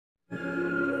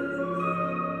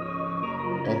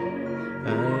I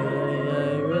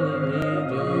really need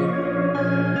you.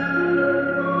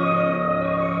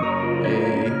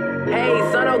 Hey. Hey,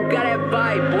 son, don't got that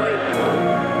vibe, boy.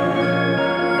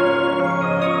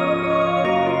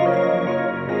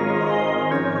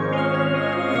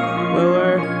 Where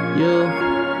were you?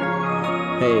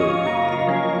 Hey.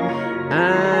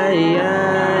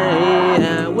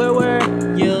 Where were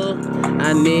you?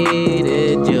 I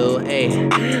needed you. Hey.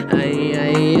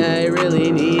 I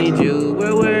really need you.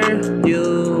 Where were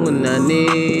you when I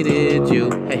needed you?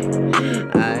 Hey.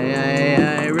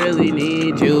 I really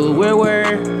need you. Where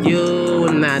were you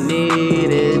when I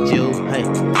needed you? Hey.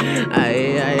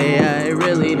 I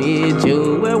really need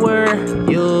you. Where were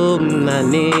you when I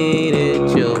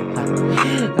needed you?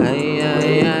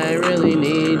 I really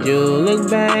need you. Look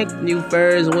back, you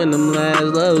first when them last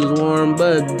loves warm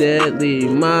but deadly.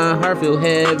 My heart feel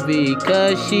heavy,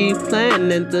 cause she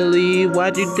planning to leave.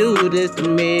 Why'd you do this to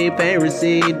me? Pain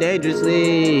received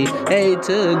dangerously. Hate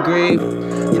to agree.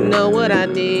 You know what I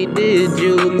need? Did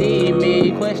you need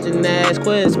me? Question asked,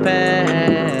 quest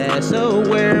past. So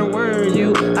where were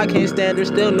you? I can't stand her,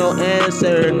 still no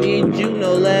answer. Need you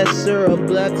no lesser, a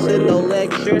blessing, no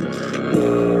lecture.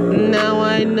 Now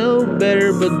I know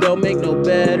better, but don't make no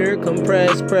better.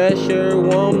 Compressed pressure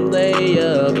won't lay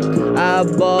up. I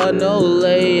bought no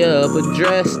layup.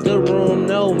 Address the room,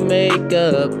 no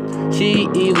makeup. She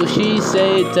evil, she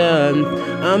Satan.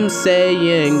 I'm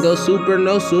saying, go super,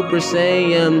 no super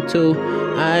Saiyan too.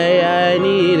 I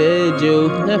needed you,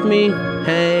 left me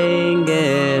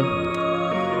hanging.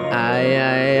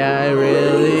 I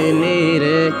really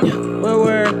needed you. Where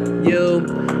were you?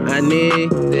 I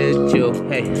needed you.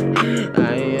 Hey,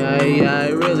 I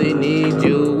really need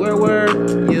you. Where were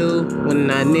you when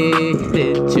I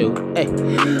needed you? Hey,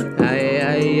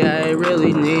 I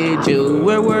really need you.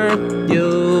 Where were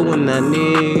you when I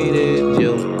needed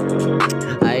you?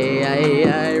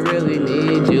 I really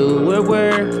need you. Where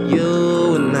were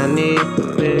you when I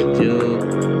needed you?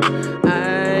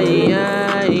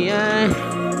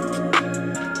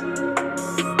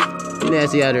 Be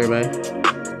nasty out there, man.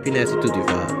 Be nasty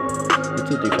 235.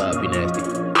 235 be nasty.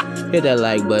 Hit that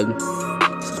like button.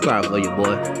 Subscribe for your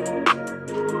boy.